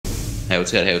Hey,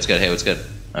 what's good? Hey, what's good? Hey, what's good?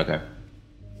 Okay.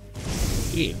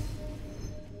 Yeah.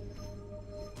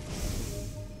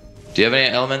 Do you have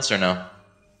any elements or no?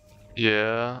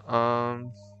 Yeah,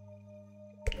 I'll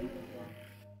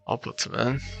put some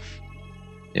in.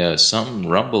 Yeah, something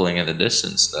rumbling in the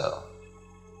distance though.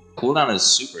 Cooldown is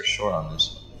super short on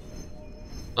this.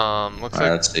 Looks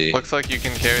Alright, let's see. looks like you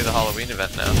can carry the Halloween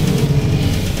event now.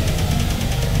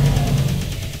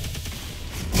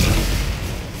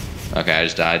 Okay, I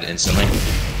just died instantly.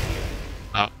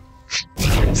 Oh.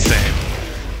 Same.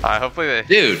 Hopefully they...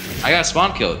 Dude, I got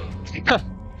spawn killed.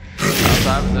 That's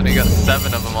happens when you got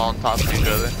 7 of them all on top of each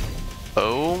other.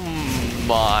 Oh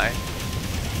my.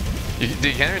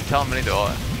 You can't even tell how many there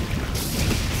are.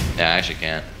 Yeah, I actually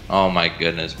can't. Oh my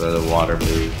goodness, bro, the water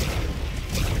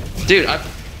moved. Dude, I...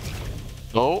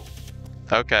 Oh.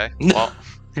 Okay. Well.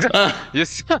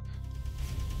 Yes.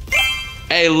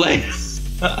 Hey, Link.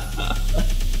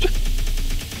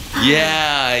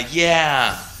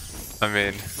 Yeah. I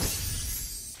mean.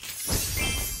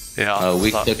 Yeah. Oh,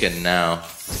 we took it now.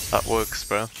 That works,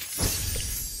 bro.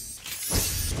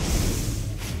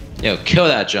 Yo, kill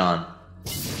that, John.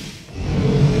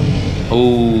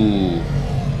 Ooh.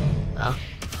 Huh?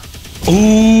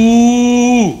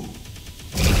 Ooh.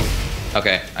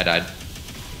 Okay, I died.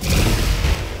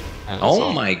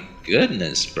 Oh my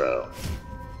goodness, bro.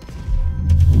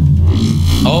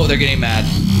 Oh, they're getting mad.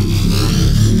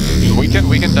 We can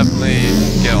definitely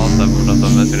get all 7 of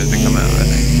them as soon as they come out, I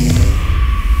think.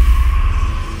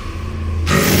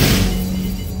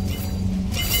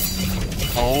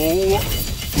 Oh.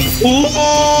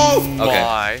 Ooh. My.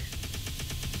 Okay.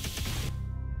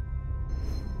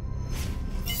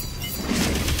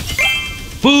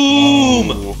 Boom!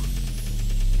 Ooh.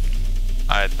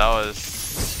 Alright, that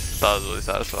was really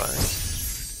satisfying.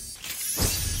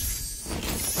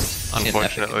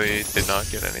 Unfortunately, did not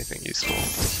get anything useful.